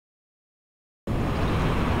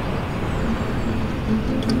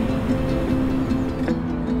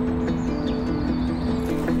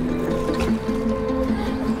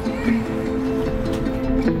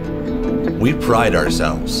pride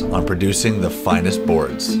ourselves on producing the finest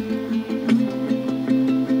boards.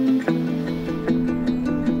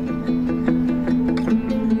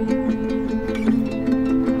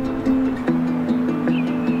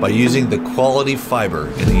 By using the quality fiber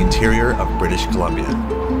in the interior of British Columbia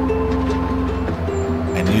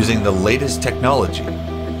and using the latest technology,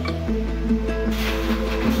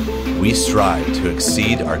 we strive to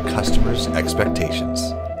exceed our customers'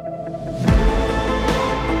 expectations.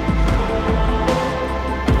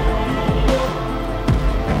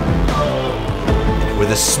 With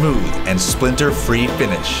a smooth and splinter-free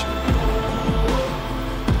finish,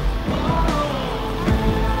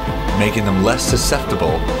 making them less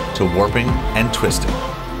susceptible to warping and twisting.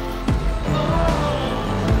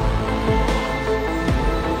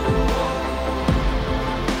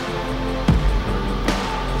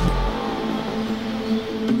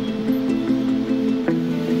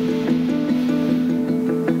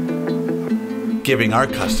 Giving our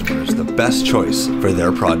customers the best choice for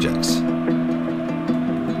their projects.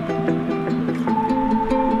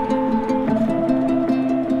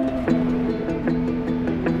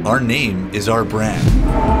 Our name is our brand.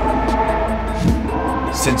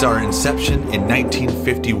 Since our inception in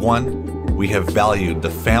 1951, we have valued the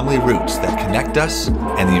family roots that connect us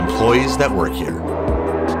and the employees that work here.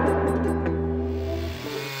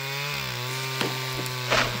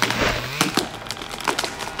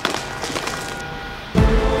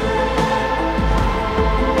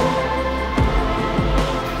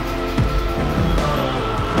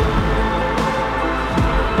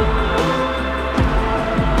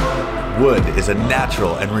 Wood is a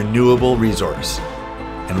natural and renewable resource,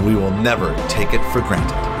 and we will never take it for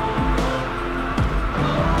granted.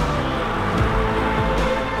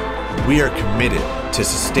 We are committed to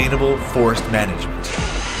sustainable forest management,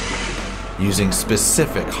 using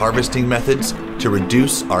specific harvesting methods to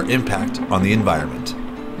reduce our impact on the environment.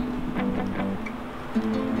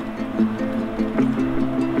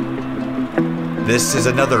 This is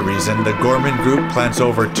another reason the Gorman Group plants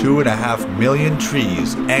over 2.5 million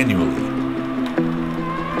trees annually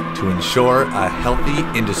to ensure a healthy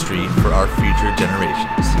industry for our future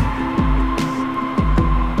generations.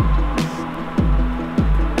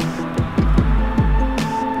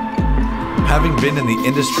 Having been in the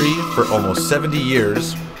industry for almost 70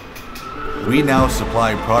 years, we now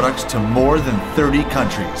supply products to more than 30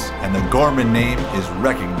 countries, and the Gorman name is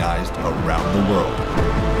recognized around the world.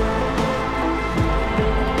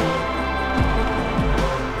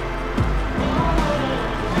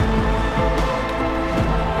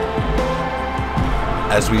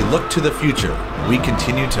 As we look to the future, we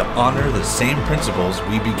continue to honor the same principles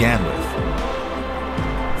we began with: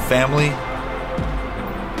 family,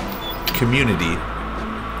 community,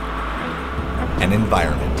 and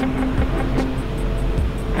environment.